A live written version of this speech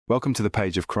Welcome to the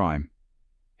Page of Crime.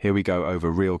 Here we go over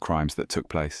real crimes that took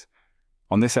place.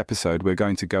 On this episode, we're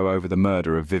going to go over the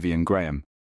murder of Viv Graham,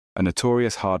 a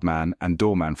notorious hardman and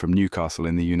doorman from Newcastle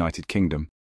in the United Kingdom,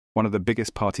 one of the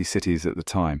biggest party cities at the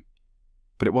time.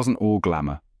 But it wasn't all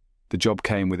glamour. The job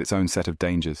came with its own set of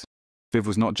dangers. Viv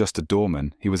was not just a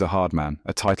doorman, he was a hardman,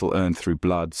 a title earned through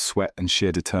blood, sweat and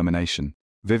sheer determination.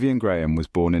 Viv Graham was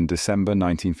born in December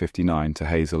 1959 to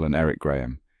Hazel and Eric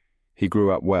Graham. He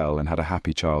grew up well and had a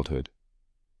happy childhood.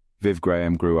 Viv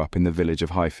Graham grew up in the village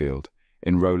of Highfield,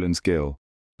 in Rowlands Gill,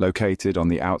 located on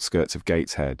the outskirts of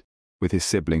Gateshead, with his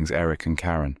siblings Eric and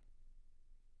Karen.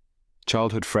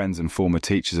 Childhood friends and former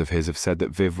teachers of his have said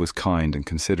that Viv was kind and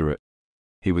considerate.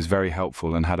 He was very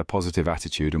helpful and had a positive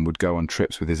attitude and would go on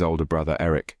trips with his older brother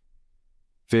Eric.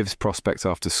 Viv's prospects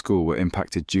after school were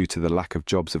impacted due to the lack of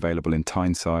jobs available in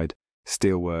Tyneside.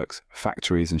 Steelworks,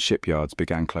 factories and shipyards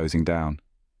began closing down.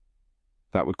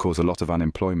 That would cause a lot of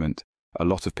unemployment. A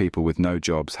lot of people with no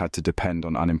jobs had to depend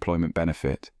on unemployment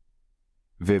benefit.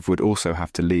 Viv would also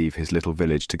have to leave his little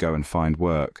village to go and find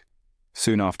work.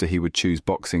 Soon after, he would choose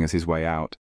boxing as his way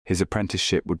out. His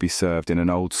apprenticeship would be served in an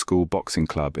old-school boxing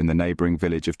club in the neighbouring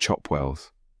village of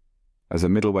Chopwells. As a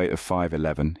middleweight of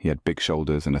 5'11", he had big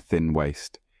shoulders and a thin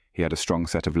waist. He had a strong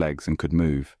set of legs and could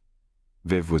move.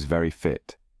 Viv was very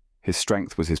fit. His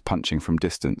strength was his punching from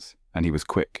distance, and he was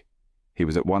quick. He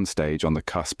was at one stage on the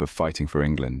cusp of fighting for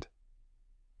England.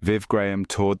 Viv Graham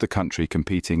toured the country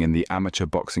competing in the Amateur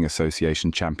Boxing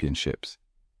Association Championships.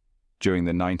 During the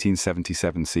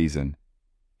 1977 season,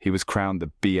 he was crowned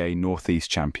the BA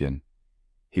Northeast Champion.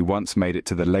 He once made it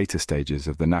to the later stages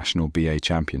of the National BA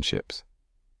Championships.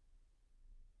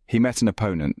 He met an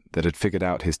opponent that had figured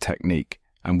out his technique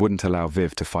and wouldn't allow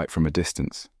Viv to fight from a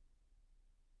distance.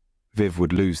 Viv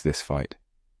would lose this fight.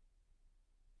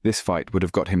 This fight would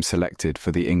have got him selected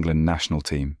for the England national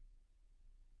team.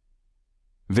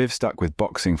 Viv stuck with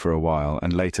boxing for a while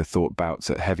and later thought bouts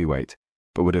at heavyweight,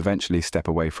 but would eventually step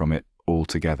away from it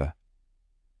altogether.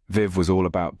 Viv was all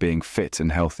about being fit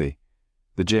and healthy.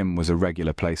 The gym was a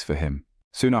regular place for him.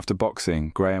 Soon after boxing,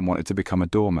 Graham wanted to become a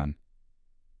doorman.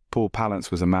 Paul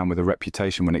Palance was a man with a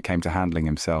reputation when it came to handling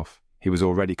himself. He was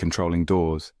already controlling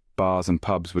doors. Bars and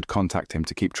pubs would contact him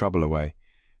to keep trouble away.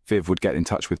 Viv would get in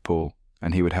touch with Paul,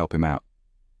 and he would help him out.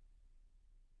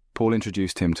 Paul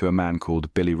introduced him to a man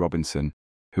called Billy Robinson,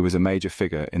 who was a major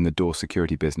figure in the door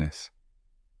security business.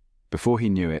 Before he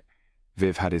knew it,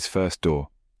 Viv had his first door,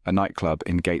 a nightclub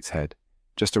in Gateshead,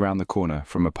 just around the corner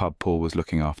from a pub Paul was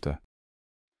looking after.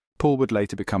 Paul would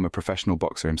later become a professional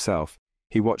boxer himself.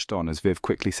 He watched on as Viv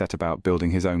quickly set about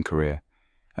building his own career,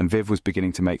 and Viv was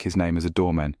beginning to make his name as a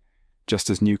doorman,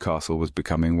 just as Newcastle was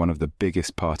becoming one of the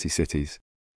biggest party cities.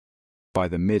 By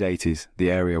the mid-80s,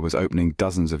 the area was opening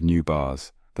dozens of new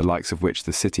bars, the likes of which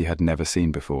the city had never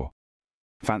seen before.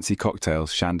 Fancy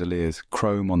cocktails, chandeliers,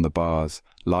 chrome on the bars,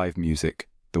 live music,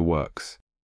 the works.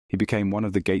 He became one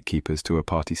of the gatekeepers to a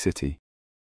party city.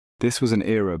 This was an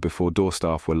era before door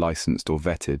staff were licensed or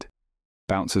vetted.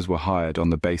 Bouncers were hired on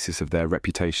the basis of their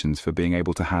reputations for being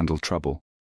able to handle trouble.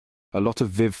 A lot of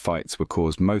Viv fights were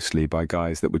caused mostly by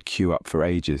guys that would queue up for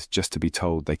ages just to be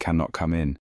told they cannot come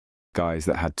in. Guys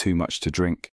that had too much to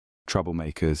drink,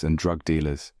 troublemakers and drug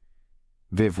dealers.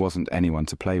 Viv wasn't anyone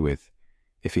to play with.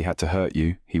 If he had to hurt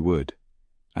you, he would.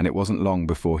 And it wasn't long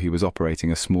before he was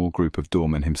operating a small group of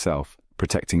doormen himself,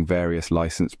 protecting various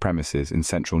licensed premises in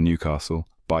central Newcastle,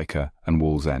 Byker and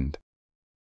Wallsend.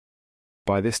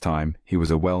 By this time, he was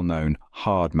a well-known,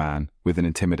 hard man with an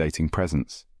intimidating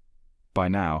presence. By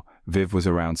now, Viv was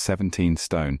around 17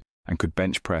 stone and could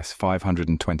bench press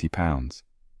 520 pounds.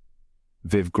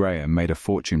 Viv Graham made a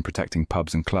fortune protecting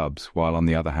pubs and clubs, while on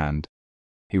the other hand,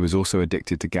 he was also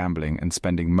addicted to gambling and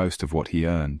spending most of what he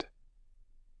earned.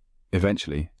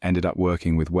 Eventually, ended up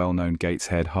working with well-known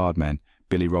Gateshead hardmen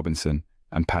Billy Robinson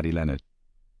and Paddy Leonard.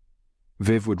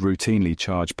 Viv would routinely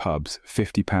charge pubs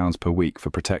 £50 per week for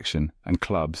protection and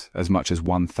clubs as much as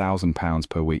 £1,000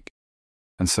 per week.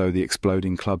 And so the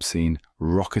exploding club scene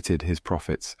rocketed his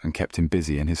profits and kept him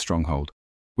busy in his stronghold,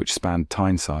 which spanned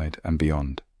Tyneside and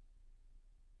beyond.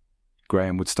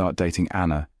 Graham would start dating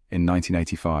Anna in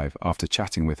 1985 after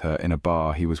chatting with her in a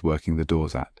bar he was working the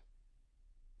doors at.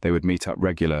 They would meet up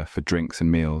regular for drinks and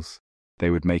meals. They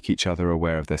would make each other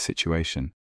aware of their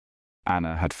situation.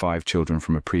 Anna had 5 children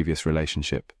from a previous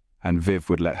relationship, and Viv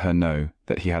would let her know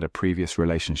that he had a previous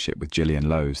relationship with Gillian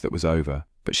Lowes that was over,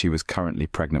 but she was currently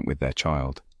pregnant with their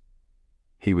child.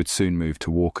 He would soon move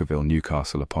to Walkerville,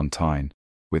 Newcastle upon Tyne,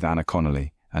 with Anna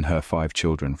Connolly and her 5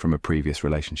 children from a previous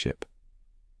relationship.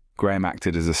 Graham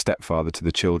acted as a stepfather to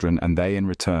the children, and they in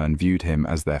return viewed him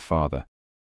as their father.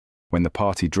 When the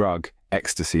party drug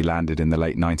ecstasy landed in the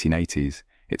late 1980s,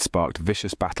 it sparked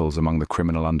vicious battles among the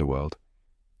criminal underworld.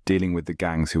 Dealing with the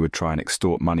gangs who would try and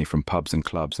extort money from pubs and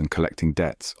clubs and collecting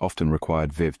debts often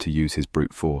required Viv to use his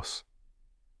brute force.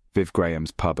 Viv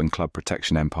Graham's pub and club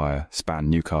protection empire spanned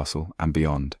Newcastle and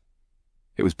beyond.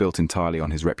 It was built entirely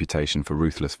on his reputation for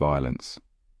ruthless violence.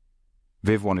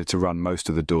 Viv wanted to run most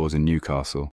of the doors in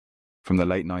Newcastle. From the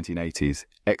late 1980s,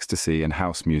 ecstasy and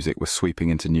house music were sweeping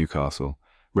into Newcastle,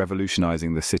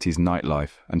 revolutionizing the city's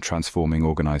nightlife and transforming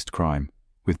organized crime,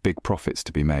 with big profits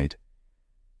to be made.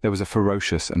 There was a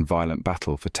ferocious and violent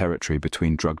battle for territory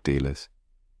between drug dealers.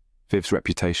 Viv's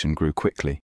reputation grew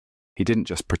quickly. He didn't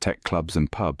just protect clubs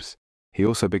and pubs, he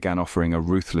also began offering a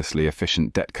ruthlessly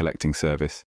efficient debt-collecting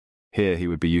service. Here he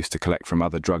would be used to collect from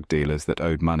other drug dealers that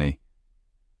owed money.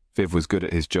 Viv was good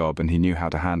at his job and he knew how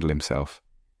to handle himself.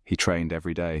 He trained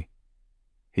every day.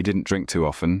 He didn't drink too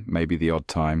often, maybe the odd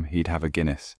time he'd have a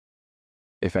Guinness.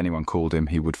 If anyone called him,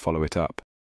 he would follow it up.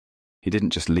 He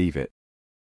didn't just leave it.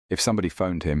 If somebody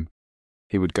phoned him,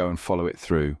 he would go and follow it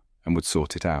through and would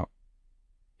sort it out.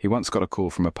 He once got a call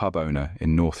from a pub owner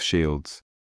in North Shields,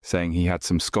 saying he had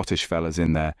some Scottish fellas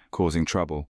in there causing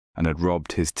trouble and had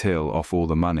robbed his till off all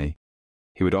the money.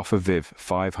 He would offer Viv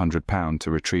 £500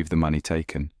 to retrieve the money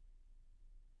taken.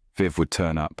 Viv would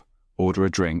turn up, order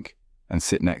a drink, and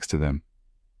sit next to them.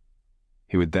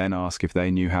 He would then ask if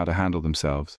they knew how to handle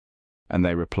themselves, and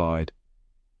they replied,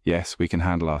 "Yes, we can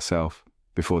handle ourselves,"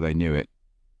 before they knew it.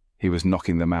 He was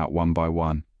knocking them out one by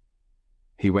one.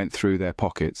 He went through their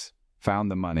pockets, found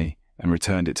the money, and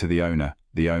returned it to the owner.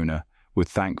 The owner would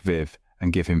thank Viv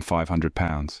and give him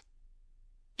 £500.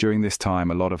 During this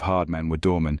time, a lot of hardmen were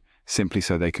doormen, simply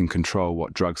so they can control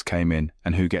what drugs came in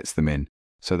and who gets them in,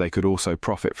 so they could also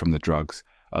profit from the drugs.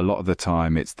 A lot of the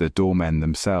time, it's the doormen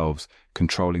themselves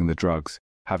controlling the drugs,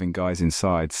 having guys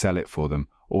inside sell it for them,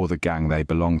 or the gang they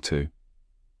belong to.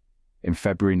 In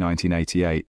February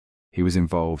 1988, he was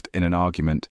involved in an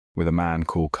argument with a man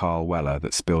called Carl Weller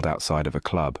that spilled outside of a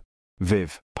club.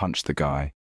 Viv punched the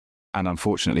guy, and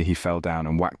unfortunately he fell down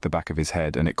and whacked the back of his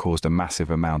head, and it caused a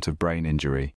massive amount of brain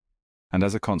injury. And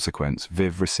as a consequence,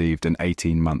 Viv received an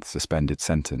 18-month suspended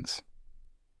sentence.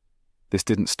 This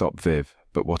didn't stop Viv,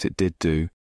 but what it did do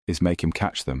is make him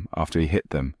catch them after he hit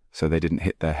them so they didn't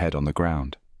hit their head on the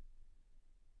ground.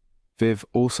 Viv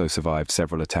also survived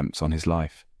several attempts on his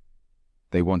life.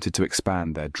 They wanted to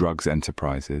expand their drugs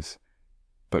enterprises,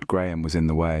 but Graham was in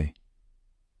the way.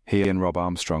 He and Rob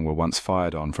Armstrong were once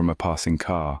fired on from a passing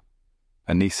car,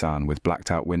 a Nissan with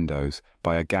blacked-out windows,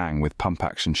 by a gang with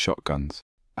pump-action shotguns,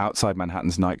 outside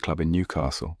Manhattan's nightclub in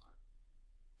Newcastle.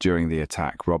 During the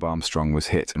attack, Rob Armstrong was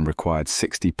hit and required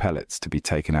 60 pellets to be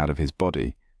taken out of his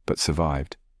body, but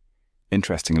survived.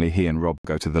 Interestingly, he and Rob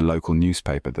go to the local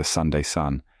newspaper, the Sunday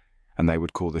Sun, and they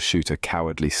would call the shooter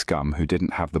cowardly scum who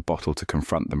didn't have the bottle to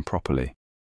confront them properly.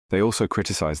 They also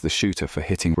criticized the shooter for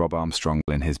hitting Rob Armstrong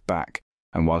in his back,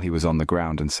 and while he was on the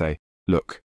ground, and say,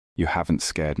 "Look, you haven't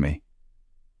scared me."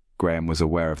 Graham was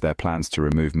aware of their plans to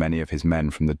remove many of his men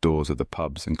from the doors of the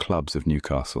pubs and clubs of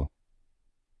Newcastle.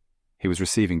 He was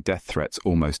receiving death threats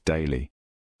almost daily.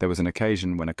 There was an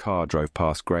occasion when a car drove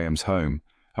past Graham's home,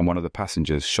 and one of the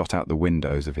passengers shot out the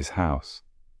windows of his house.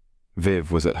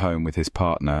 Viv was at home with his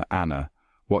partner, Anna,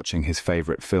 watching his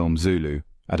favourite film Zulu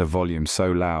at a volume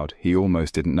so loud he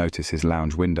almost didn't notice his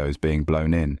lounge windows being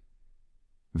blown in.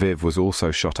 Viv was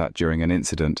also shot at during an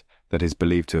incident that is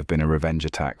believed to have been a revenge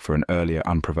attack for an earlier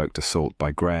unprovoked assault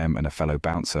by Graham and a fellow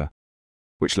bouncer,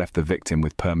 which left the victim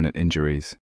with permanent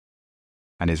injuries.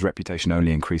 And his reputation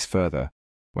only increased further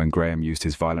when Graham used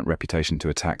his violent reputation to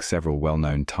attack several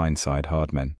well-known Tyneside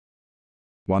hardmen.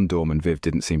 One doorman Viv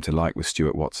didn't seem to like was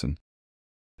Stuart Watson.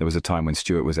 There was a time when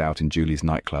Stuart was out in Julie's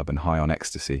nightclub and high on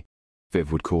ecstasy.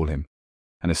 Viv would call him,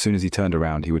 and as soon as he turned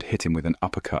around he would hit him with an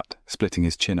uppercut, splitting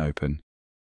his chin open.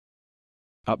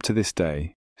 Up to this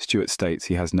day, Stuart states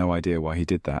he has no idea why he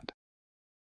did that.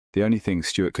 The only thing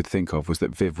Stuart could think of was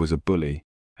that Viv was a bully,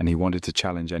 and he wanted to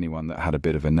challenge anyone that had a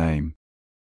bit of a name.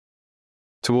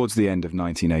 Towards the end of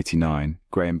 1989,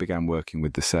 Graham began working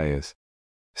with the Sayers.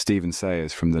 Stephen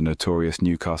Sayers from the notorious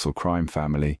Newcastle crime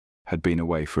family had been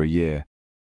away for a year.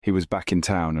 He was back in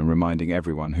town and reminding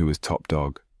everyone who was top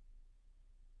dog.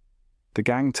 The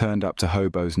gang turned up to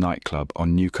Hobo's nightclub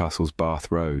on Newcastle's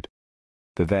Bath Road.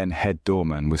 The then head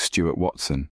doorman was Stuart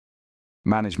Watson.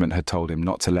 Management had told him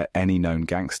not to let any known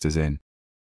gangsters in.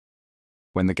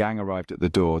 When the gang arrived at the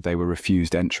door, they were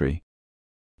refused entry.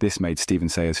 This made Stephen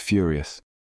Sayers furious.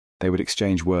 They would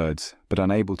exchange words, but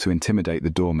unable to intimidate the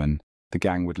doorman, the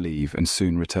gang would leave and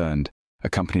soon returned,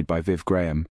 accompanied by Viv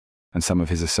Graham and some of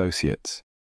his associates.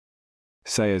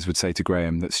 Sayers would say to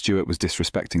Graham that Stuart was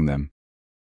disrespecting them,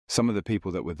 Some of the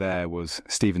people that were there was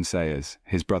Stephen Sayers,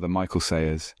 his brother Michael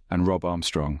Sayers, and Rob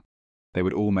Armstrong. They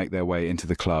would all make their way into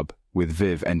the club, with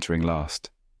Viv entering last.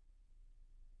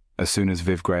 As soon as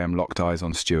Viv Graham locked eyes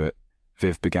on Stuart,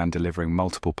 Viv began delivering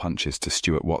multiple punches to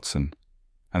Stuart Watson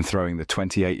and throwing the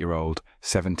 28-year-old,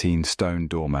 17-stone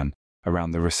doorman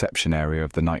around the reception area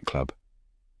of the nightclub.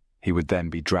 He would then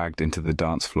be dragged into the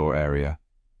dance floor area.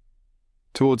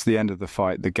 Towards the end of the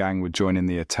fight, the gang would join in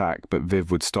the attack, but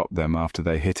Viv would stop them after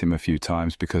they hit him a few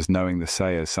times because knowing the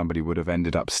Sayers, somebody would have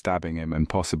ended up stabbing him and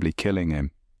possibly killing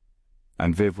him.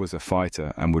 And Viv was a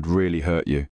fighter and would really hurt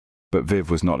you, but Viv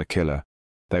was not a killer.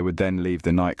 They would then leave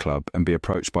the nightclub and be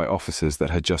approached by officers that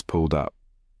had just pulled up.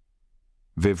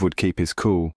 Viv would keep his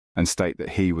cool and state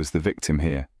that he was the victim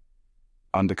here.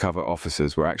 Undercover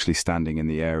officers were actually standing in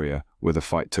the area where the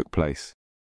fight took place.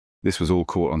 This was all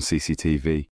caught on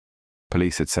CCTV.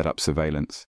 Police had set up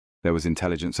surveillance. There was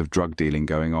intelligence of drug dealing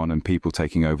going on and people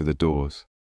taking over the doors.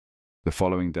 The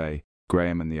following day,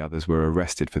 Graham and the others were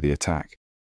arrested for the attack.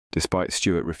 Despite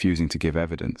Stuart refusing to give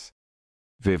evidence,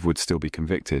 Viv would still be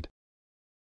convicted.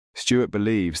 Stuart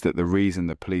believes that the reason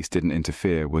the police didn't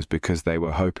interfere was because they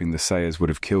were hoping the Sayers would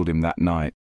have killed him that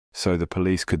night, so the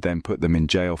police could then put them in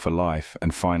jail for life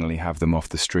and finally have them off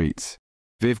the streets.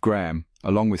 Viv Graham,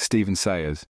 along with Stephen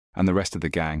Sayers and the rest of the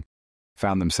gang,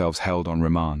 found themselves held on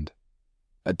remand.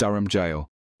 At Durham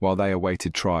Jail, while they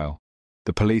awaited trial,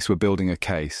 the police were building a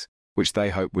case which they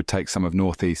hoped would take some of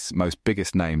North East's most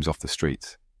biggest names off the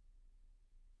streets.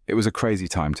 It was a crazy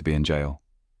time to be in jail.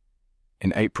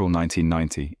 In April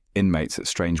 1990, inmates at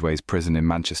Strangeways Prison in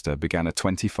Manchester began a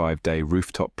 25-day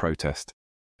rooftop protest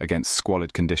against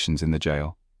squalid conditions in the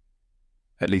jail.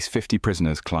 At least 50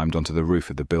 prisoners climbed onto the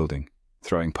roof of the building,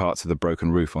 throwing parts of the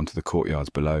broken roof onto the courtyards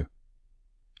below.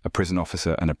 A prison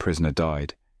officer and a prisoner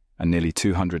died, and nearly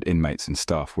 200 inmates and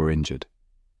staff were injured.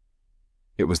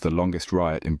 It was the longest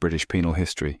riot in British penal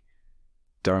history.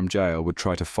 Durham Jail would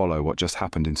try to follow what just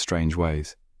happened in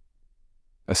Strangeways.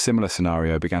 A similar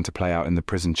scenario began to play out in the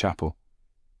prison chapel,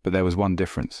 but there was one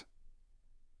difference.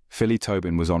 Philly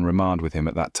Tobin was on remand with him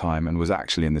at that time and was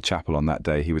actually in the chapel on that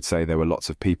day. He would say there were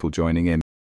lots of people joining in,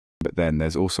 but then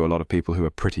there's also a lot of people who are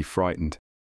pretty frightened.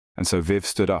 And so Viv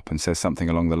stood up and says something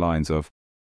along the lines of,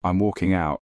 "I'm walking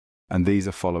out, and these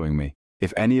are following me.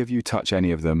 If any of you touch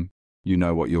any of them, you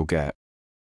know what you'll get."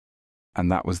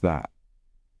 And that was that.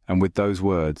 And with those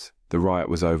words, the riot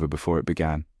was over before it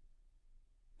began.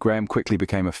 Graham quickly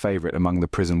became a favourite among the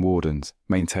prison wardens,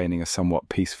 maintaining a somewhat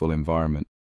peaceful environment.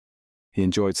 He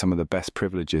enjoyed some of the best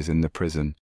privileges in the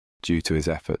prison due to his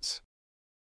efforts.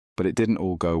 But it didn't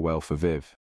all go well for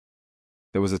Viv.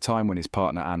 There was a time when his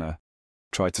partner Anna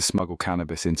tried to smuggle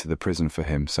cannabis into the prison for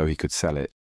him so he could sell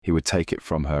it. He would take it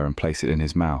from her and place it in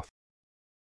his mouth.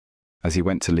 As he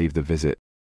went to leave the visit,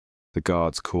 the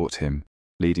guards caught him,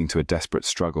 leading to a desperate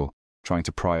struggle, trying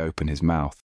to pry open his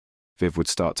mouth. Viv would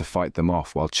start to fight them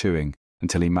off while chewing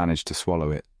until he managed to swallow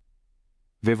it.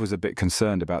 Viv was a bit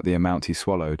concerned about the amount he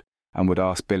swallowed and would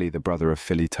ask Billy, the brother of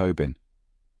Philly Tobin.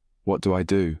 "What do I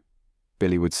do?"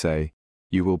 Billy would say,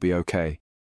 "You will be okay.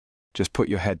 Just put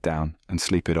your head down and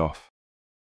sleep it off."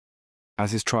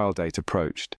 As his trial date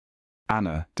approached,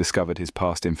 Anna discovered his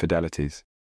past infidelities,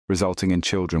 resulting in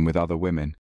children with other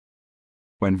women.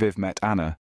 When Viv met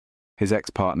Anna, his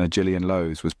ex-partner Gillian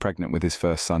Lowes was pregnant with his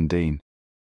first son Dean.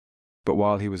 But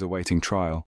while he was awaiting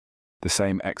trial, the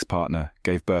same ex-partner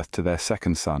gave birth to their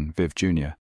second son, Viv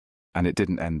Jr., and it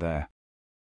didn't end there.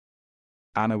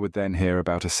 Anna would then hear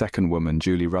about a second woman,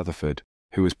 Julie Rutherford,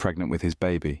 who was pregnant with his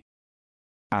baby.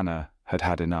 Anna had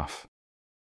had enough.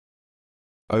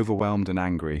 Overwhelmed and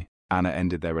angry, Anna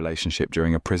ended their relationship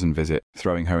during a prison visit,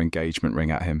 throwing her engagement ring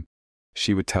at him.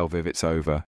 She would tell Viv it's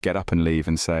over, get up and leave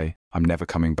and say, "I'm never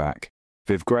coming back."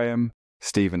 Viv Graham,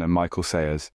 Stephen and Michael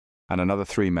Sayers, and another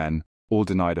 3 men all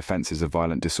denied offences of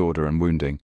violent disorder and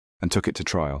wounding, and took it to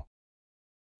trial.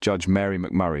 Judge Mary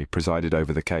McMurray presided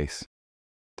over the case.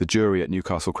 The jury at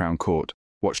Newcastle Crown Court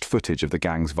watched footage of the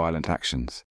gang's violent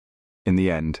actions. In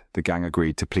the end, the gang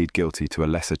agreed to plead guilty to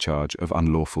a lesser charge of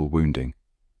unlawful wounding.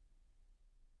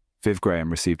 Viv Graham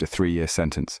received a 3-year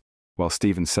sentence, while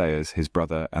Stephen Sayers, his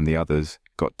brother, and the others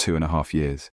got 2.5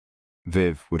 years.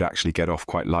 Viv would actually get off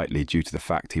quite lightly due to the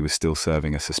fact he was still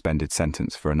serving a suspended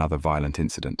sentence for another violent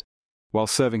incident. While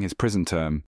serving his prison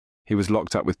term, he was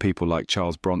locked up with people like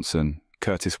Charles Bronson,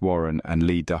 Curtis Warren, and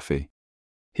Lee Duffy.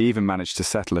 He even managed to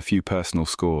settle a few personal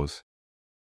scores.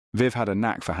 Viv had a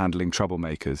knack for handling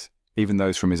troublemakers, even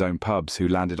those from his own pubs who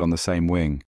landed on the same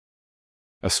wing.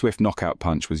 A swift knockout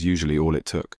punch was usually all it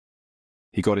took.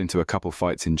 He got into a couple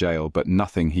fights in jail, but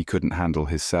nothing he couldn't handle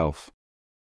himself.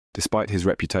 Despite his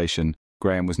reputation,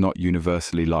 Graham was not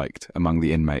universally liked among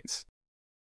the inmates.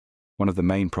 One of the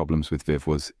main problems with Viv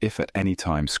was, if at any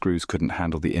time screws couldn't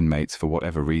handle the inmates for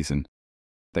whatever reason,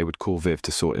 they would call Viv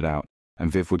to sort it out,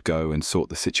 and Viv would go and sort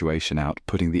the situation out,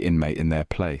 putting the inmate in their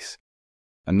place.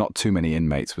 And not too many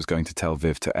inmates was going to tell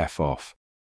Viv to F off.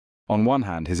 On one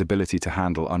hand, his ability to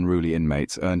handle unruly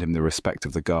inmates earned him the respect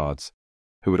of the guards,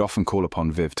 who would often call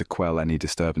upon Viv to quell any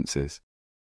disturbances.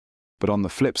 But on the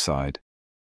flip side,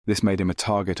 this made him a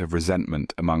target of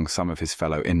resentment among some of his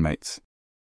fellow inmates.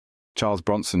 Charles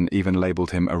Bronson even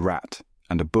labelled him a rat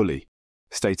and a bully,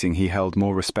 stating he held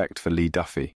more respect for Lee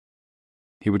Duffy.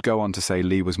 He would go on to say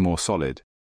Lee was more solid,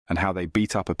 and how they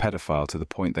beat up a pedophile to the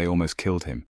point they almost killed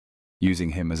him,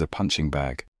 using him as a punching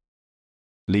bag.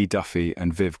 Lee Duffy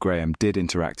and Viv Graham did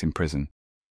interact in prison,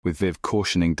 with Viv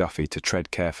cautioning Duffy to tread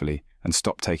carefully and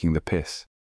stop taking the piss.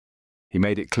 He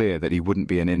made it clear that he wouldn't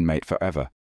be an inmate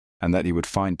forever, and that he would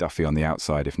find Duffy on the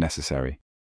outside if necessary.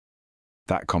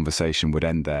 That conversation would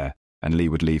end there, and Lee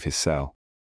would leave his cell.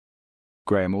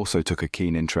 Graham also took a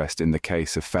keen interest in the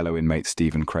case of fellow inmate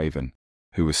Stephen Craven,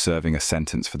 who was serving a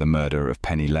sentence for the murder of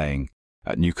Penny Laying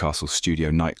at Newcastle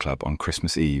Studio nightclub on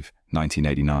Christmas Eve,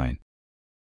 1989.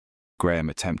 Graham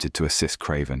attempted to assist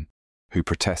Craven, who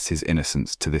protests his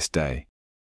innocence to this day.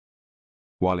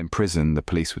 While in prison, the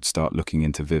police would start looking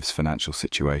into Viv's financial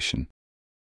situation.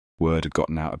 Word had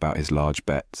gotten out about his large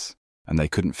bets, and they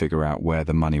couldn't figure out where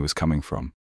the money was coming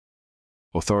from.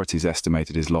 Authorities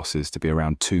estimated his losses to be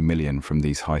around $2 million from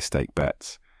these high-stake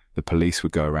bets. The police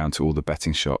would go around to all the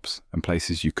betting shops and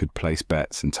places you could place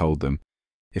bets and told them,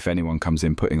 if anyone comes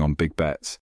in putting on big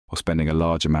bets or spending a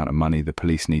large amount of money, the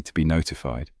police need to be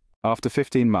notified. After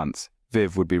 15 months,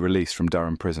 Viv would be released from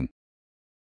Durham prison.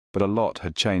 But a lot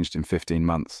had changed in 15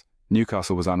 months.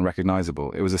 Newcastle was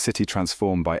unrecognisable. It was a city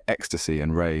transformed by ecstasy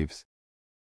and raves.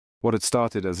 What had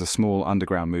started as a small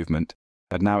underground movement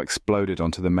had now exploded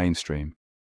onto the mainstream.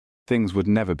 Things would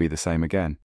never be the same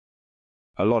again.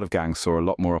 A lot of gangs saw a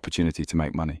lot more opportunity to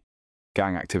make money.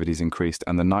 Gang activities increased,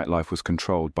 and the nightlife was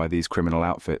controlled by these criminal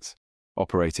outfits,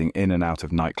 operating in and out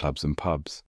of nightclubs and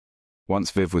pubs.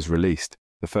 Once Viv was released,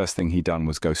 the first thing he done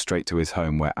was go straight to his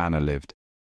home where Anna lived.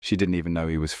 She didn't even know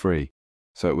he was free,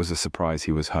 so it was a surprise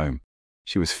he was home.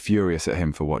 She was furious at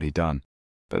him for what he'd done,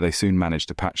 but they soon managed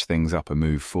to patch things up and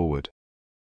move forward.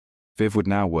 Viv would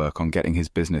now work on getting his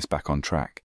business back on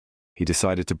track. He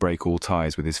decided to break all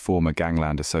ties with his former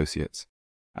gangland associates,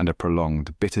 and a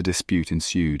prolonged, bitter dispute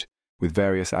ensued, with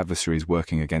various adversaries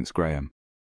working against Graham.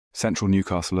 Central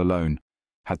Newcastle alone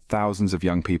had thousands of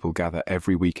young people gather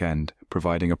every weekend,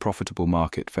 providing a profitable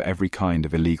market for every kind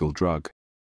of illegal drug.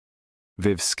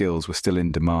 Viv's skills were still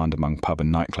in demand among pub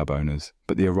and nightclub owners,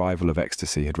 but the arrival of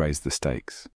ecstasy had raised the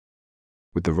stakes.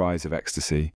 With the rise of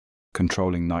ecstasy,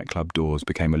 controlling nightclub doors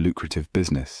became a lucrative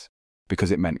business,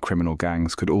 because it meant criminal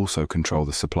gangs could also control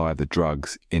the supply of the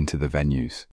drugs into the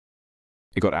venues.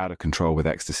 It got out of control with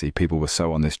ecstasy. People were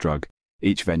so on this drug,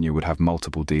 each venue would have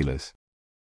multiple dealers.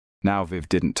 Now Viv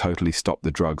didn't totally stop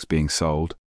the drugs being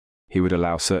sold. He would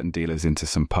allow certain dealers into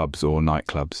some pubs or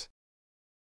nightclubs.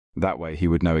 That way he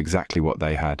would know exactly what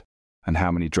they had and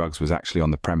how many drugs was actually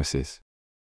on the premises.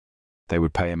 They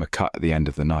would pay him a cut at the end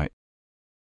of the night.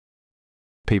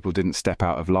 People didn't step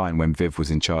out of line when Viv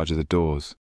was in charge of the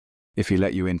doors. If he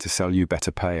let you in to sell, you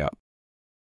better pay up.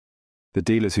 The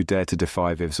dealers who dared to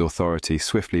defy Viv's authority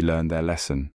swiftly learned their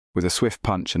lesson. With a swift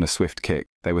punch and a swift kick,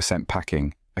 they were sent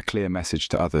packing, a clear message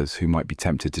to others who might be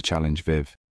tempted to challenge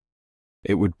Viv.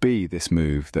 It would be this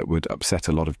move that would upset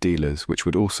a lot of dealers, which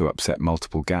would also upset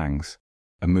multiple gangs,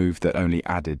 a move that only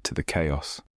added to the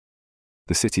chaos.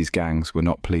 The city's gangs were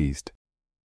not pleased.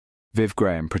 Viv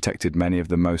Graham protected many of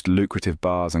the most lucrative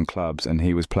bars and clubs, and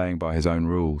he was playing by his own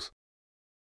rules.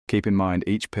 Keep in mind,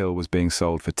 each pill was being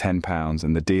sold for £10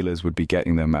 and the dealers would be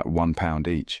getting them at £1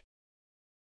 each.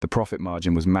 The profit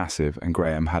margin was massive and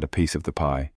Graham had a piece of the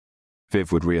pie.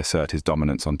 Viv would reassert his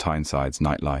dominance on Tyneside's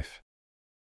nightlife.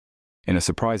 In a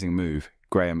surprising move,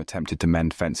 Graham attempted to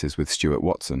mend fences with Stuart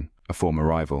Watson, a former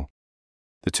rival.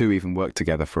 The two even worked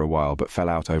together for a while but fell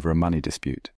out over a money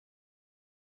dispute.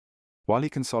 While he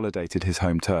consolidated his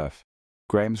home turf,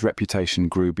 Graham's reputation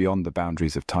grew beyond the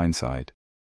boundaries of Tyneside,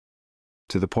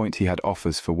 to the point he had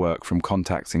offers for work from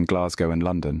contacts in Glasgow and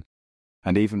London,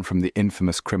 and even from the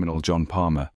infamous criminal John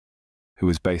Palmer, who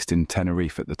was based in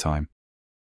Tenerife at the time.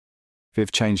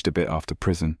 Viv changed a bit after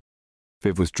prison.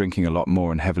 Viv was drinking a lot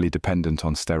more and heavily dependent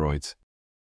on steroids.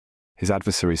 His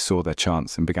adversaries saw their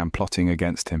chance and began plotting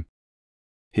against him.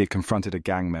 He had confronted a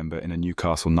gang member in a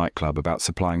Newcastle nightclub about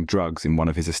supplying drugs in one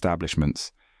of his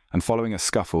establishments, and following a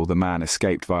scuffle, the man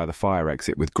escaped via the fire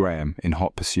exit with Graham in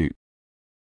hot pursuit.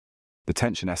 The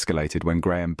tension escalated when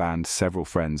Graham banned several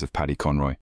friends of Paddy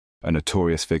Conroy, a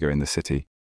notorious figure in the city,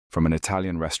 from an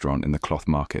Italian restaurant in the Cloth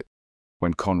Market.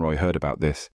 When Conroy heard about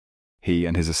this, he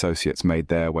and his associates made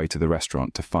their way to the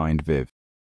restaurant to find Viv.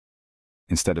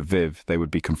 Instead of Viv, they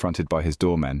would be confronted by his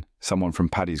doormen. Someone from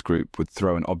Paddy's group would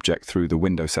throw an object through the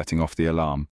window, setting off the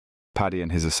alarm. Paddy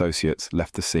and his associates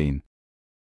left the scene.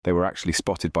 They were actually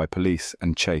spotted by police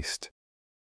and chased.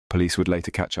 Police would later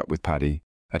catch up with Paddy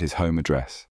at his home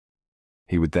address.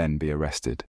 He would then be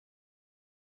arrested.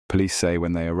 Police say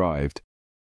when they arrived,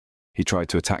 he tried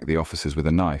to attack the officers with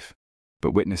a knife,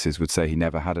 but witnesses would say he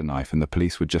never had a knife and the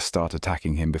police would just start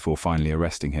attacking him before finally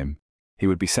arresting him. He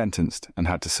would be sentenced and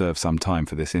had to serve some time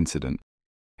for this incident.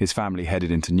 His family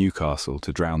headed into Newcastle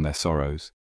to drown their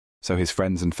sorrows, so his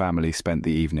friends and family spent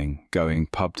the evening going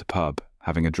pub to pub,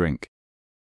 having a drink.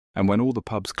 And when all the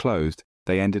pubs closed,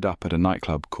 they ended up at a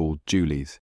nightclub called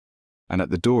Julie's. And at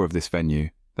the door of this venue,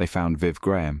 they found Viv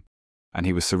Graham, and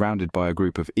he was surrounded by a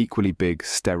group of equally big,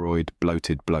 steroid,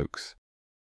 bloated blokes.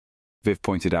 Viv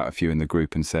pointed out a few in the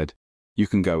group and said, "You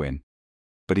can go in."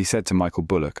 But he said to Michael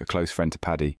Bullock, a close friend to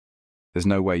Paddy, "There's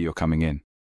no way you're coming in."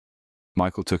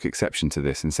 Michael took exception to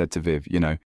this and said to Viv,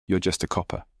 "You're just a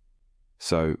copper."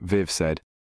 So Viv said,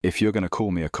 "If you're going to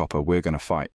call me a copper, we're going to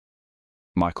fight."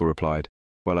 Michael replied,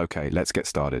 "Well, okay, let's get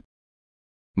started."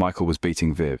 Michael was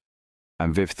beating Viv,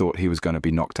 and Viv thought he was going to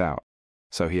be knocked out,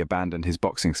 so he abandoned his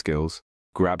boxing skills,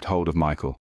 grabbed hold of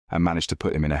Michael, and managed to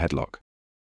put him in a headlock.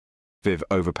 Viv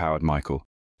overpowered Michael,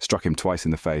 struck him twice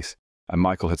in the face, and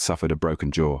Michael had suffered a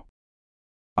broken jaw.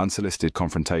 Unsolicited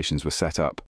confrontations were set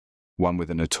up, one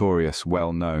with a notorious,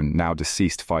 well-known, now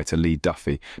deceased fighter Lee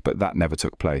Duffy, but that never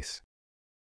took place.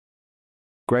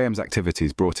 Graham's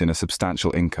activities brought in a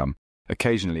substantial income,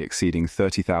 occasionally exceeding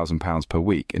 £30,000 per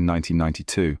week in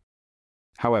 1992.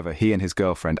 However, he and his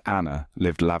girlfriend Anna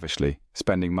lived lavishly,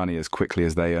 spending money as quickly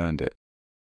as they earned it.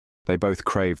 They both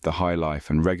craved the high life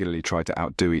and regularly tried to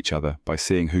outdo each other by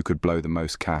seeing who could blow the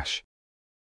most cash.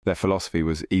 Their philosophy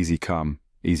was easy come,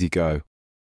 easy go.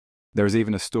 There is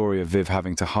even a story of Viv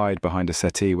having to hide behind a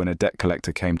settee when a debt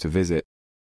collector came to visit,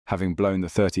 having blown the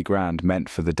 30 grand meant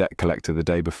for the debt collector the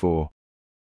day before.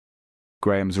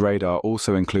 Graham's radar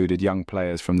also included young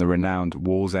players from the renowned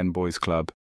Wall's End Boys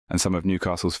Club and some of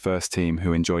Newcastle's first team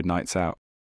who enjoyed nights out.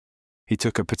 He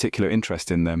took a particular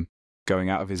interest in them, going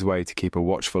out of his way to keep a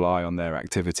watchful eye on their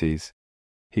activities.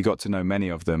 He got to know many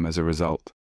of them as a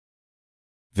result.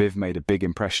 Viv made a big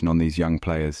impression on these young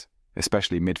players,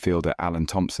 especially midfielder Alan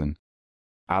Thompson.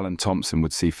 Alan Thompson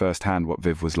would see firsthand what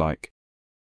Viv was like.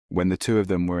 When the two of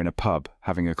them were in a pub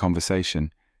having a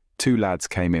conversation, two lads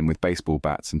came in with baseball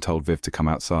bats and told Viv to come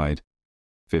outside.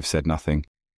 Viv said nothing.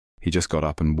 He just got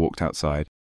up and walked outside.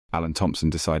 Alan Thompson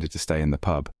decided to stay in the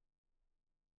pub.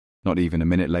 Not even a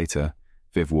minute later,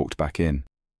 Viv walked back in.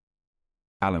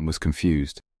 Alan was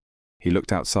confused. He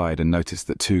looked outside and noticed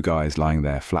that two guys lying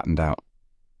there flattened out.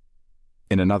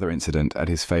 In another incident at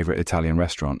his favourite Italian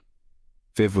restaurant,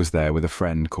 Viv was there with a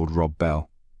friend called Rob Bell.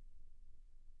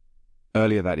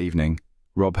 Earlier that evening,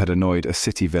 Rob had annoyed a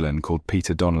city villain called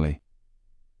Peter Donnelly.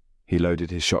 He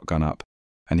loaded his shotgun up,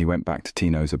 and he went back to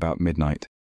Tino's about midnight,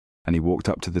 and he walked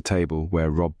up to the table where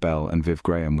Rob Bell and Viv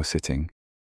Graham were sitting.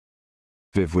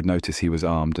 Viv would notice he was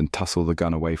armed and tussle the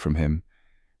gun away from him.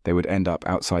 They would end up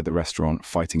outside the restaurant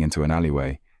fighting into an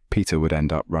alleyway. Peter would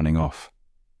end up running off.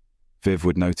 Viv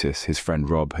would notice his friend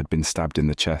Rob had been stabbed in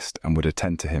the chest and would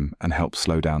attend to him and help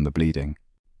slow down the bleeding.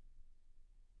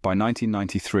 By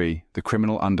 1993, the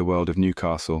criminal underworld of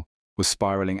Newcastle was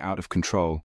spiralling out of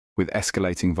control with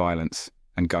escalating violence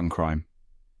and gun crime.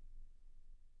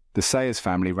 The Sayers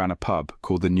family ran a pub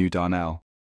called the New Darnell.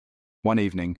 One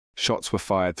evening, shots were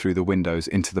fired through the windows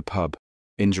into the pub,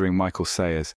 injuring Michael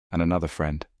Sayers and another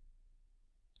friend.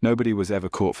 Nobody was ever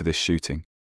caught for this shooting,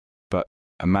 but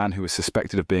a man who was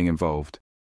suspected of being involved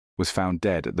was found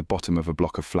dead at the bottom of a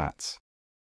block of flats.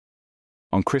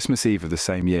 On Christmas Eve of the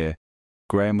same year,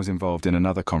 Graham was involved in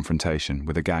another confrontation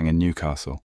with a gang in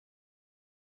Newcastle.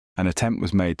 An attempt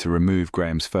was made to remove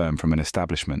Graham's firm from an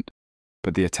establishment,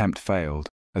 but the attempt failed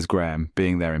as Graham,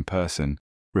 being there in person,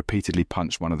 repeatedly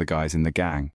punched one of the guys in the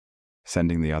gang,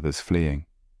 sending the others fleeing.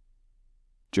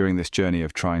 During this journey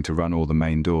of trying to run all the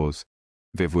main doors,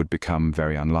 Viv would become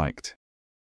very unliked.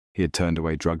 He had turned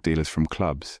away drug dealers from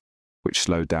clubs, which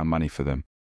slowed down money for them.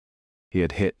 He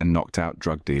had hit and knocked out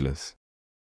drug dealers.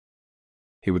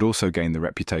 He would also gain the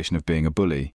reputation of being a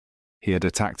bully. He had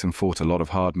attacked and fought a lot of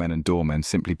hardmen and doormen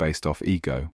simply based off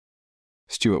ego.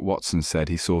 Stuart Watson said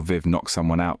he saw Viv knock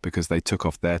someone out because they took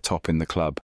off their top in the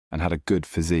club and had a good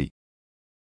physique.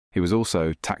 He was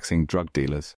also taxing drug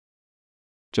dealers.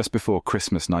 Just before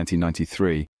Christmas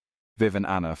 1993, Viv and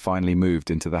Anna finally moved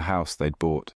into the house they'd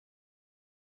bought.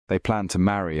 They planned to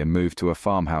marry and move to a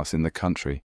farmhouse in the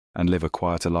country and live a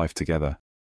quieter life together.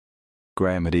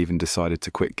 Graham had even decided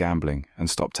to quit gambling and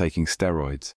stop taking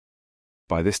steroids.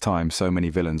 By this time, so many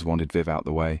villains wanted Viv out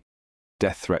the way.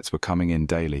 Death threats were coming in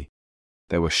daily.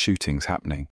 There were shootings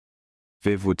happening.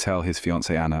 Viv would tell his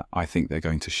fiancée Anna, "I think they're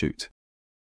going to shoot."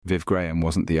 Viv Graham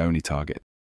wasn't the only target.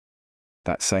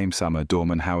 That same summer,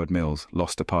 Doorman Howard Mills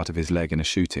lost a part of his leg in a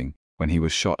shooting when he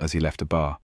was shot as he left a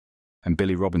bar. And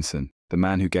Billy Robinson, the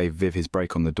man who gave Viv his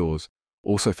break on the doors,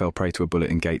 also fell prey to a bullet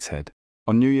in Gateshead.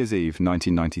 On New Year's Eve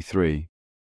 1993,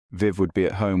 Viv would be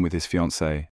at home with his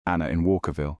fiancée, Anna, in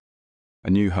Walkerville, a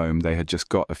new home they had just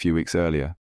got a few weeks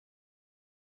earlier.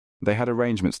 They had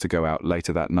arrangements to go out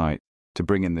later that night to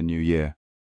bring in the new year.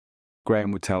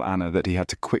 Graham would tell Anna that he had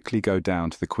to quickly go down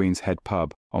to the Queen's Head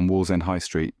pub on Wallsend High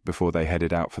Street before they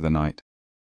headed out for the night.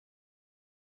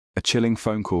 A chilling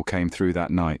phone call came through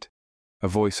that night, a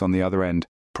voice on the other end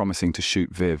promising to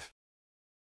shoot Viv.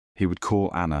 He would call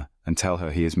Anna and tell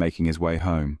her he is making his way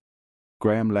home.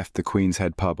 Graham left the Queen's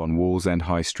Head pub on Wallsend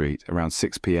High Street around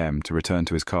 6 p.m. to return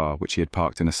to his car, which he had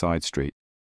parked in a side street.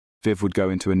 Viv would go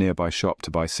into a nearby shop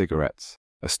to buy cigarettes.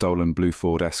 A stolen blue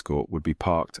Ford Escort would be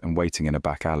parked and waiting in a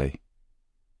back alley.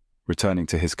 Returning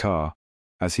to his car,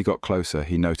 as he got closer,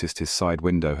 he noticed his side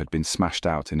window had been smashed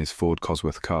out in his Ford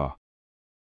Cosworth car.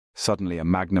 Suddenly, a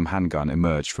Magnum handgun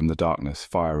emerged from the darkness,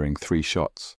 firing 3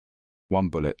 shots. One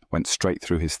bullet went straight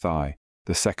through his thigh.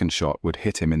 The second shot would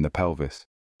hit him in the pelvis.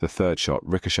 The third shot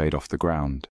ricocheted off the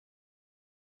ground.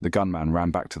 The gunman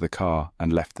ran back to the car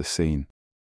and left the scene.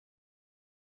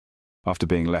 After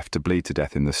being left to bleed to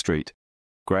death in the street,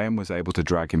 Graham was able to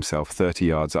drag himself 30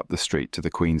 yards up the street to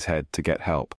the Queen's Head to get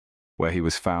help, where he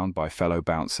was found by fellow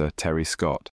bouncer Terry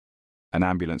Scott. An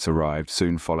ambulance arrived,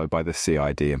 soon followed by the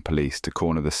CID and police, to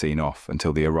corner the scene off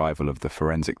until the arrival of the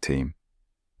forensic team.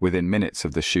 Within minutes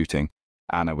of the shooting,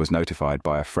 Anna was notified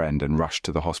by a friend and rushed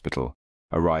to the hospital,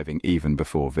 arriving even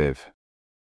before Viv.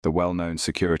 The well-known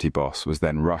security boss was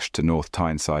then rushed to North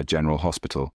Tyneside General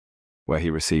Hospital, where he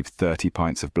received 30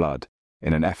 pints of blood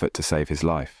in an effort to save his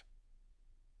life.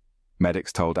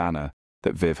 Medics told Anna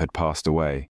that Viv had passed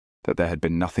away, that there had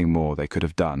been nothing more they could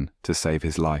have done to save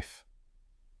his life.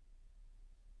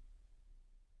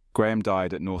 Graham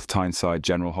died at North Tyneside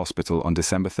General Hospital on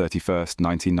December 31st,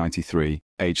 1993,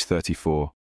 aged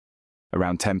 34.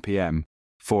 Around 10 p.m.,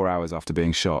 4 hours after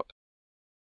being shot,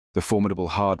 the formidable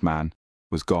hardman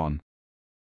was gone.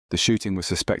 The shooting was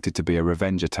suspected to be a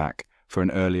revenge attack for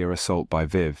an earlier assault by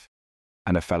Viv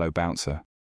and a fellow bouncer,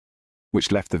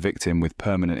 which left the victim with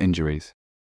permanent injuries.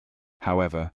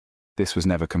 However, this was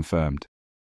never confirmed.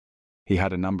 He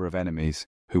had a number of enemies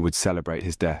who would celebrate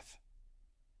his death.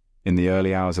 In the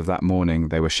early hours of that morning,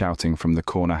 they were shouting from the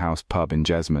Corner House pub in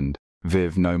Jesmond,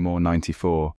 "Viv no more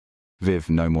 94, Viv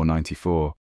no more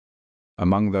 94.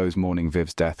 Among those mourning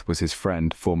Viv's death was his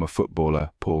friend, former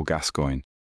footballer Paul Gascoigne,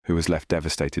 who was left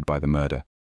devastated by the murder.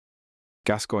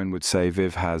 Gascoigne would say,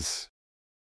 "Viv has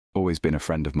always been a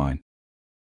friend of mine."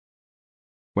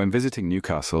 When visiting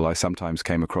Newcastle, I sometimes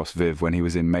came across Viv when he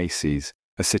was in Macy's,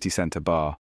 a city centre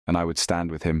bar, and I would stand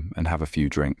with him and have a few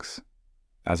drinks.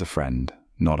 As a friend,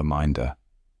 not a minder.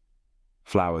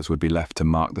 Flowers would be left to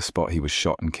mark the spot he was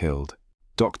shot and killed.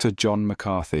 Dr. John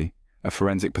McCarthy, a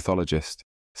forensic pathologist,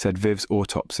 said Viv's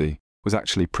autopsy was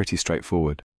actually pretty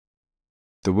straightforward.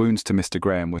 The wounds to Mr.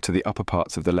 Graham were to the upper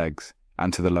parts of the legs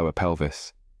and to the lower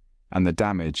pelvis, and the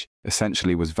damage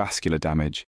essentially was vascular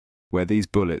damage, where these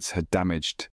bullets had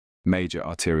damaged major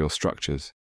arterial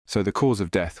structures. So the cause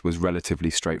of death was relatively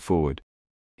straightforward.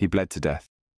 He bled to death.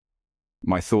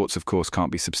 My thoughts, of course,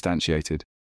 can't be substantiated,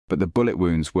 but the bullet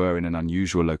wounds were in an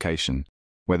unusual location,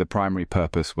 where the primary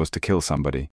purpose was to kill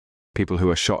somebody, people who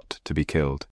are shot to be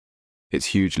killed. It's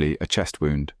hugely a chest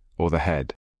wound or the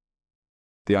head.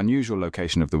 The unusual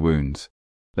location of the wounds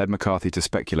led McCarthy to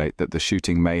speculate that the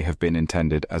shooting may have been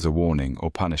intended as a warning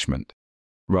or punishment,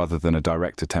 rather than a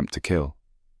direct attempt to kill.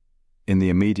 In the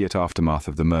immediate aftermath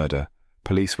of the murder,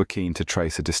 police were keen to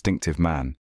trace a distinctive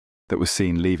man that was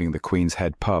seen leaving the Queen's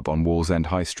Head pub on Wallsend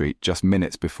High Street just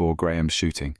minutes before Graham's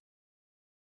shooting.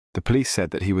 The police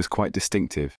said that he was quite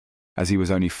distinctive, as he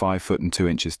was only 5 foot and 2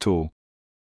 inches tall.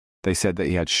 They said that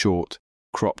he had short,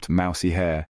 cropped, mousy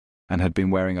hair and had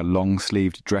been wearing a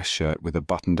long-sleeved dress shirt with a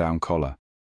button-down collar.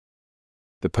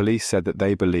 The police said that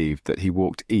they believed that he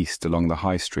walked east along the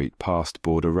High Street past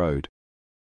Border Road.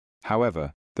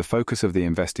 However, the focus of the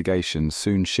investigation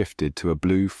soon shifted to a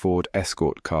blue Ford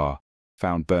Escort car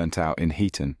found burnt out in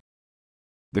Heaton.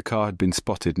 The car had been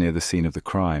spotted near the scene of the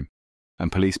crime,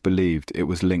 and police believed it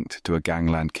was linked to a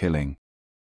gangland killing.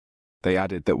 They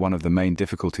added that one of the main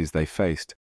difficulties they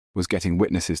faced was getting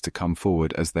witnesses to come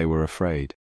forward as they were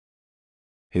afraid.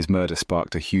 His murder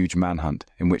sparked a huge manhunt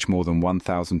in which more than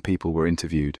 1,000 people were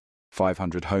interviewed,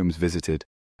 500 homes visited,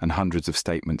 and hundreds of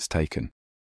statements taken.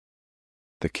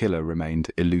 The killer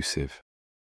remained elusive.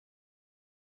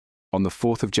 On the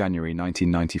 4th of January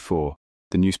 1994,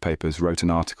 the newspapers wrote an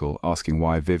article asking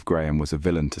why Viv Graham was a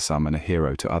villain to some and a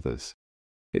hero to others.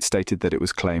 It stated that it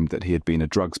was claimed that he had been a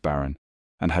drugs baron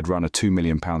and had run a £2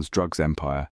 million drugs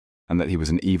empire, and that he was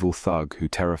an evil thug who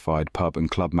terrified pub and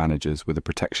club managers with a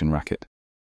protection racket.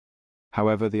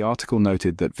 However, the article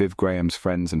noted that Viv Graham's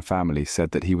friends and family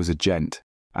said that he was a gent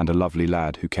and a lovely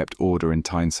lad who kept order in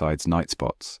Tyneside's night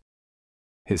spots.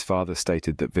 His father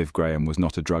stated that Viv Graham was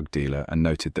not a drug dealer and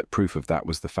noted that proof of that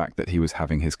was the fact that he was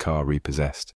having his car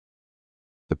repossessed.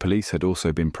 The police had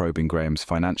also been probing Graham's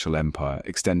financial empire,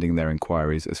 extending their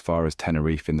inquiries as far as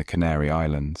Tenerife in the Canary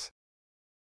Islands.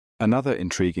 Another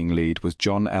intriguing lead was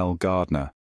John L.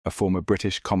 Gardner, a former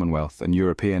British Commonwealth and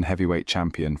European heavyweight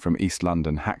champion from East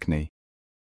London, Hackney.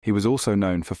 He was also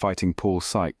known for fighting Paul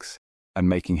Sykes and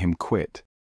making him quit.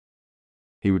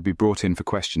 He would be brought in for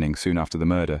questioning soon after the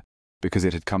murder, because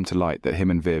it had come to light that him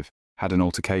and Viv had an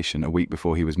altercation a week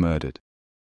before he was murdered.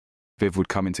 Viv would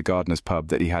come into Gardner's pub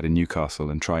that he had in Newcastle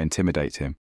and try intimidate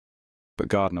him. But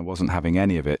Gardner wasn't having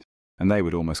any of it, and they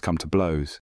would almost come to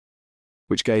blows,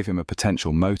 which gave him a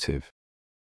potential motive.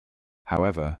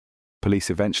 However, police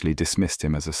eventually dismissed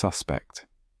him as a suspect.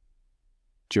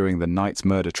 During the night's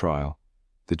murder trial,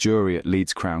 the jury at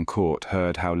Leeds Crown Court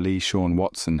heard how Lee Sean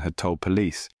Watson had told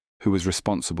police who was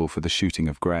responsible for the shooting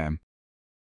of Graham.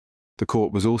 The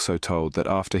court was also told that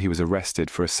after he was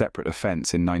arrested for a separate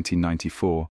offence in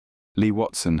 1994, Lee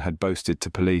Watson had boasted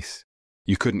to police,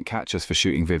 "You couldn't catch us for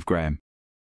shooting Viv Graham."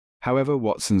 However,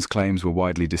 Watson's claims were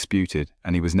widely disputed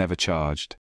and he was never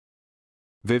charged.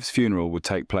 Viv's funeral would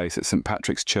take place at St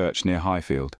Patrick's Church near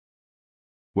Highfield,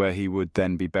 where he would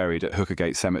then be buried at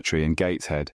Hookergate Cemetery in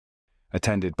Gateshead,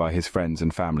 attended by his friends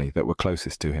and family that were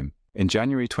closest to him. In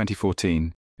January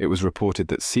 2014, it was reported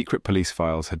that secret police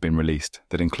files had been released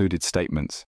that included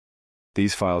statements.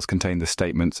 These files contained the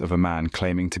statements of a man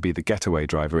claiming to be the getaway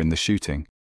driver in the shooting.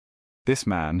 This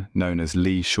man, known as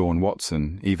Lee Sean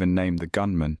Watson, even named the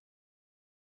gunman.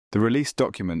 The released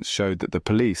documents showed that the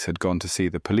police had gone to see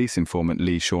the police informant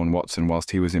Lee Sean Watson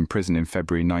whilst he was in prison in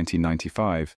February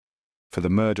 1995 for the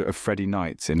murder of Freddie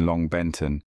Knights in Long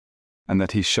Benton, and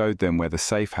that he showed them where the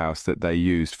safe house that they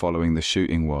used following the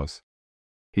shooting was.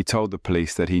 He told the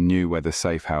police that he knew where the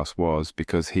safe house was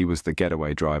because he was the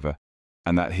getaway driver,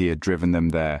 and that he had driven them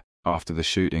there after the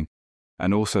shooting,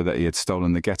 and also that he had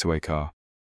stolen the getaway car.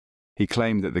 He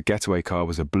claimed that the getaway car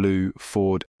was a blue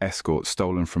Ford Escort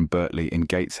stolen from Birtley in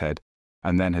Gateshead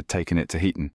and then had taken it to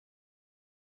Heaton.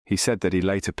 He said that he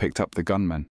later picked up the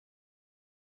gunman.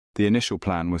 The initial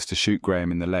plan was to shoot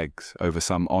Graham in the legs over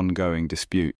some ongoing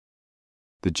dispute.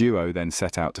 The duo then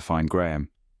set out to find Graham.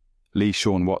 Lee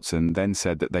Sean Watson then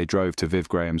said that they drove to Viv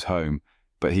Graham's home,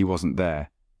 but he wasn't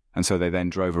there, and so they then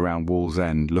drove around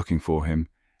Wallsend looking for him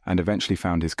and eventually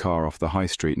found his car off the high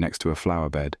street next to a flower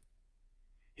bed.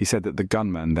 He said that the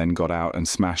gunman then got out and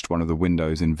smashed one of the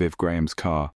windows in Viv Graham's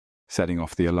car, setting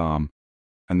off the alarm,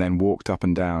 and then walked up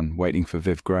and down waiting for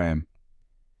Viv Graham.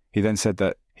 He then said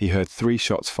that he heard 3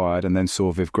 shots fired and then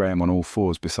saw Viv Graham on all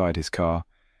fours beside his car,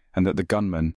 and that the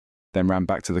gunman then ran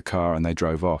back to the car and they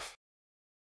drove off.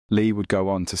 Lee would go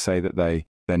on to say that they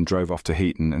then drove off to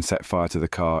Heaton and set fire to the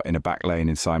car in a back lane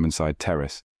in Simonside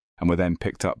Terrace, and were then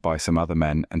picked up by some other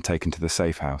men and taken to the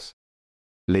safe house.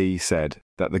 Lee said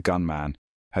that the gunman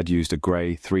had used a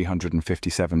grey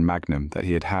 .357 Magnum that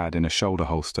he had had in a shoulder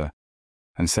holster,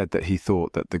 and said that he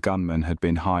thought that the gunman had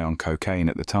been high on cocaine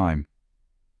at the time.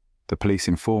 The police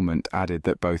informant added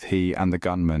that both he and the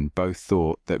gunman both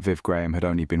thought that Viv Graham had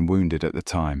only been wounded at the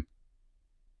time.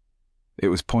 It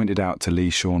was pointed out to Lee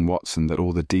Sean Watson that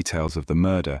all the details of the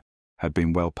murder had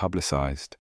been well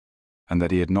publicised, and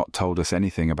that he had not told us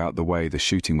anything about the way the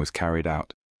shooting was carried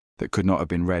out that could not have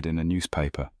been read in a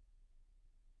newspaper.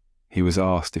 He was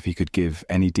asked if he could give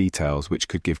any details which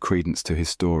could give credence to his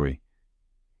story.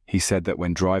 He said that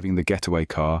when driving the getaway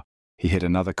car, he hit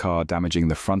another car damaging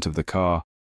the front of the car,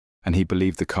 and he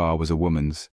believed the car was a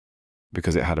woman's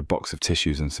because it had a box of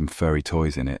tissues and some furry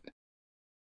toys in it.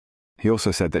 He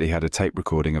also said that he had a tape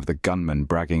recording of the gunman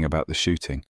bragging about the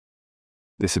shooting.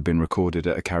 This had been recorded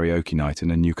at a karaoke night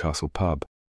in a Newcastle pub.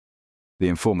 The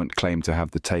informant claimed to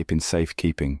have the tape in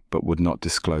safekeeping but would not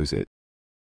disclose it.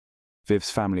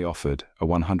 Viv's family offered a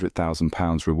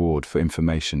 £100,000 reward for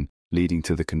information leading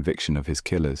to the conviction of his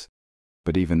killers,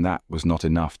 but even that was not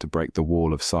enough to break the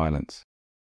wall of silence.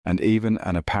 and even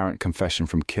an apparent confession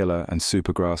from killer and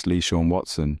supergrass Lee Sean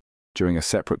Watson during a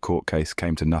separate court case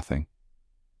came to nothing.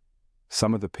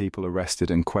 Some of the people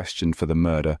arrested and questioned for the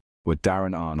murder were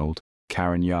Darren Arnold,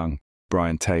 Karen Young,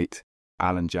 Brian Tate,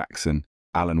 Alan Jackson,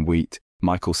 Alan Wheat,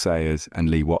 Michael Sayers, and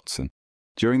Lee Watson.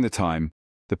 During the time,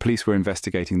 the police were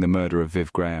investigating the murder of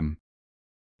Viv Graham.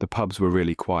 The pubs were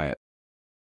really quiet.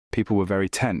 People were very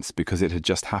tense because it had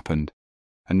just happened,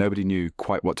 and nobody knew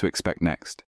quite what to expect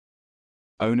next.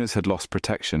 Owners had lost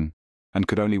protection and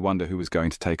could only wonder who was going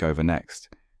to take over next.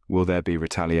 Will there be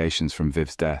retaliations from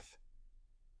Viv's death?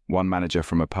 One manager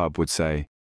from a pub would say,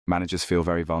 "Managers feel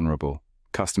very vulnerable.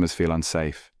 Customers feel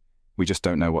unsafe. We just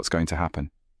don't know what's going to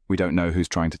happen. We don't know who's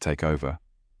trying to take over.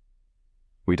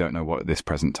 We don't know what at this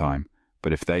present time,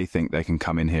 but if they think they can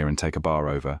come in here and take a bar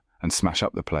over and smash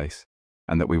up the place,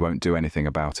 and that we won't do anything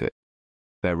about it,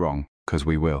 they're wrong, 'cause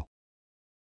we will."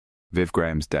 Viv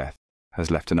Graham's death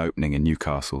has left an opening in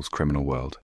Newcastle's criminal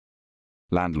world.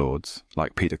 Landlords,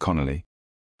 like Peter Connolly,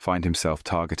 find himself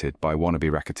targeted by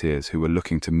wannabe racketeers who were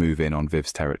looking to move in on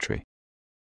Viv's territory.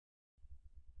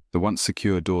 The once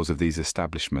secure doors of these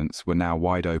establishments were now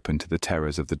wide open to the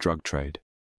terrors of the drug trade.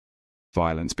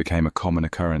 Violence became a common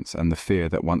occurrence, and the fear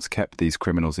that once kept these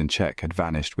criminals in check had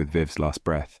vanished with Viv's last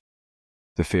breath.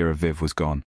 The fear of Viv was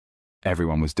gone.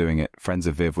 Everyone was doing it. Friends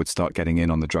of Viv would start getting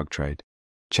in on the drug trade.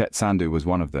 Chet Sandhu was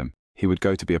one of them. He would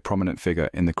go to be a prominent figure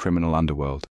in the criminal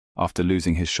underworld after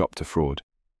losing his shop to fraud.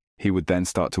 He would then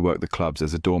start to work the clubs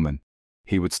as a doorman.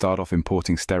 He would start off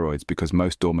importing steroids because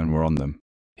most doormen were on them.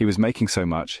 He was making so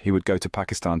much, he would go to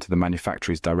Pakistan to the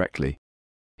manufactories directly.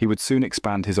 He would soon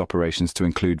expand his operations to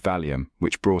include Valium,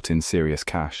 which brought in serious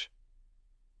cash.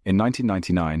 In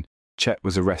 1999, Chet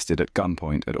was arrested at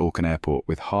gunpoint at Auckland Airport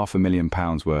with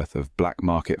 £500,000 worth of black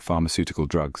market pharmaceutical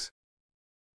drugs.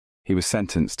 He was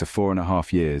sentenced to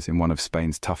 4.5 years in one of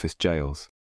Spain's toughest jails.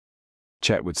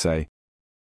 Chet would say,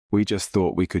 "We just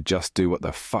thought we could just do what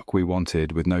the fuck we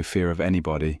wanted with no fear of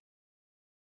anybody."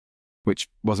 Which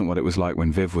wasn't what it was like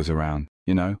when Viv was around,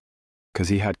 you know? 'Cause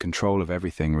he had control of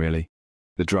everything, really.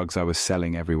 The drugs I was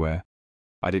selling everywhere.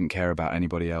 I didn't care about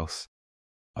anybody else.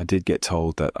 I did get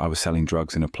told that I was selling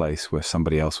drugs in a place where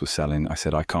somebody else was selling. I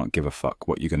said, "I can't give a fuck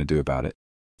what you're going to do about it."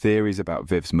 Theories about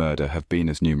Viv's murder have been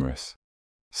as numerous.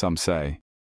 Some say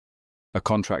a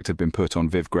contract had been put on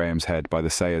Viv Graham's head by the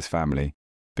Sayers family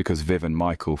because Viv and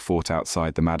Michael fought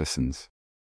outside the Madisons.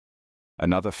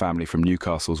 Another family from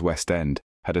Newcastle's West End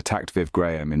had attacked Viv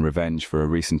Graham in revenge for a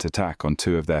recent attack on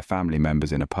 2 of their family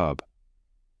members in a pub.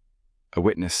 A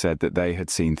witness said that they had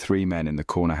seen 3 men in the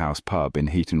Corner House pub in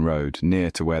Heaton Road,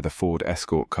 near to where the Ford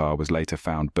Escort car was later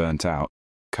found burnt out,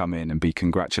 come in and be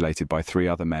congratulated by 3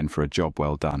 other men for a job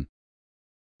well done.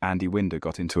 Andy Winder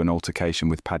got into an altercation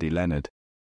with Paddy Leonard.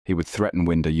 He would threaten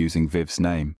Winder using Viv's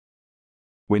name.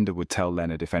 Winder would tell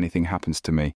Leonard, "If anything happens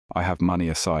to me, I have money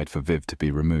aside for Viv to be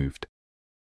removed."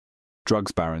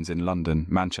 Drugs barons in London,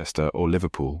 Manchester or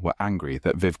Liverpool were angry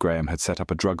that Viv Graham had set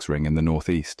up a drugs ring in the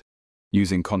northeast,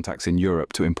 using contacts in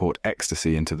Europe to import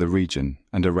ecstasy into the region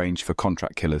and arrange for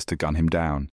contract killers to gun him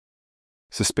down.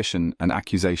 Suspicion and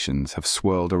accusations have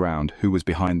swirled around who was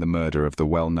behind the murder of the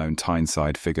well-known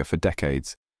Tyneside figure for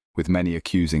decades, with many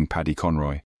accusing Paddy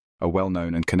Conroy, a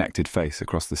well-known and connected face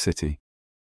across the city.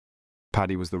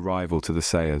 Paddy was the rival to the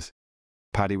Sayers.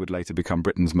 Paddy would later become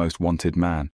Britain's most wanted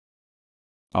man.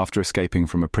 After escaping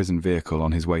from a prison vehicle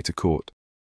on his way to court,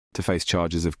 to face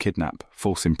charges of kidnap,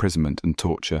 false imprisonment and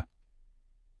torture.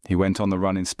 He went on the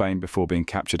run in Spain before being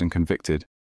captured and convicted.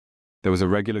 There was a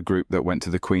regular group that went to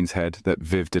the Queen's Head that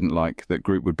Viv didn't like. That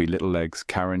group would be Little Legs,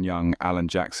 Karen Young, Alan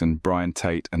Jackson, Brian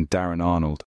Tate and Darren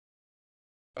Arnold.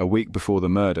 A week before the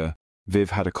murder,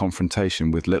 Viv had a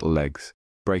confrontation with Little Legs,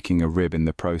 breaking a rib in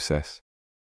the process.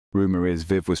 Rumour is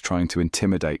Viv was trying to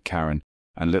intimidate Karen,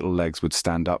 and Little Legs would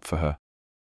stand up for her.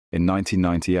 In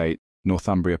 1998,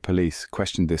 Northumbria police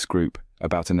questioned this group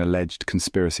about an alleged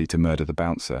conspiracy to murder the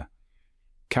bouncer.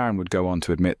 Karen would go on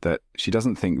to admit that she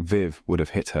doesn't think Viv would have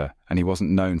hit her, and he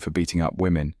wasn't known for beating up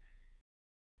women.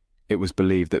 It was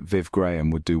believed that Viv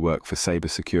Graham would do work for Sabre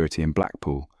Security in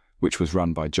Blackpool, which was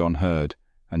run by John Hurd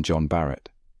and John Barrett.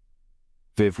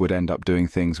 Viv would end up doing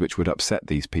things which would upset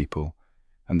these people,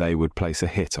 and they would place a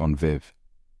hit on Viv.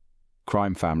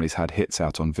 Crime families had hits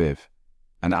out on Viv,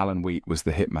 and Alan Wheat was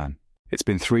the hitman. It's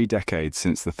been 3 decades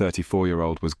since the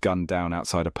 34-year-old was gunned down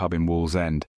outside a pub in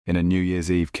Wallsend in a New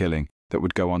Year's Eve killing that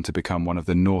would go on to become one of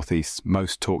the Northeast's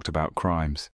most talked about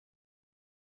crimes.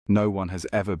 No one has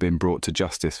ever been brought to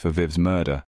justice for Viv's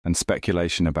murder, and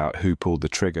speculation about who pulled the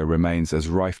trigger remains as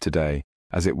rife today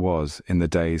as it was in the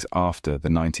days after the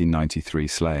 1993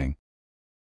 slaying.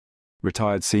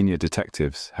 Retired senior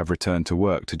detectives have returned to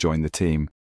work to join the team,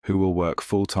 who will work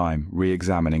full-time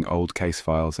re-examining old case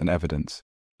files and evidence,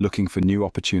 looking for new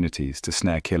opportunities to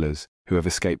snare killers who have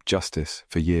escaped justice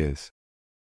for years.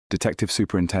 Detective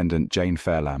Superintendent Jane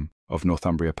Fairlam of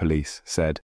Northumbria Police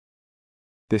said,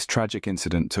 "This tragic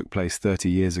incident took place 30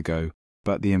 years ago,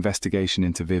 but the investigation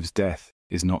into Viv's death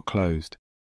is not closed.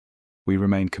 We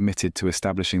remain committed to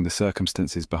establishing the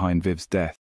circumstances behind Viv's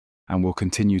death and will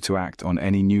continue to act on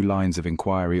any new lines of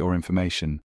inquiry or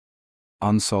information.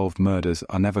 Unsolved murders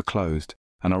are never closed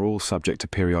and are all subject to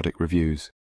periodic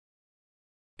reviews.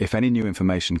 If any new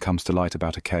information comes to light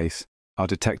about a case, our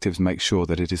detectives make sure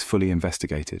that it is fully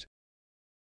investigated."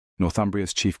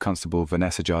 Northumbria's Chief Constable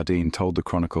Vanessa Jardine told the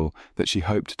Chronicle that she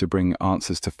hoped to bring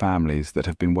answers to families that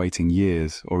have been waiting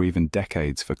years or even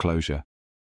decades for closure.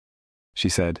 She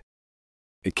said,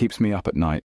 "It keeps me up at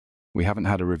night. We haven't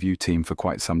had a review team for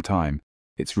quite some time.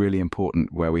 It's really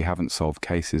important where we haven't solved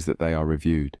cases that they are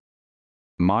reviewed.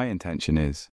 My intention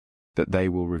is that they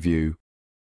will review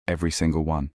every single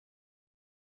one."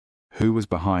 Who was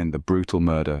behind the brutal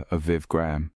murder of Viv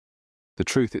Graham? The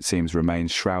truth, it seems,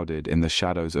 remains shrouded in the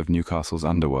shadows of Newcastle's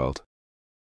underworld.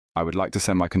 I would like to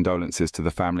send my condolences to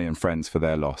the family and friends for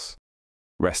their loss.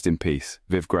 Rest in peace,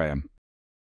 Viv Graham.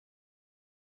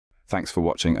 Thanks for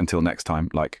watching. Until next time,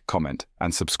 like, comment,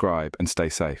 and subscribe, and stay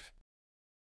safe.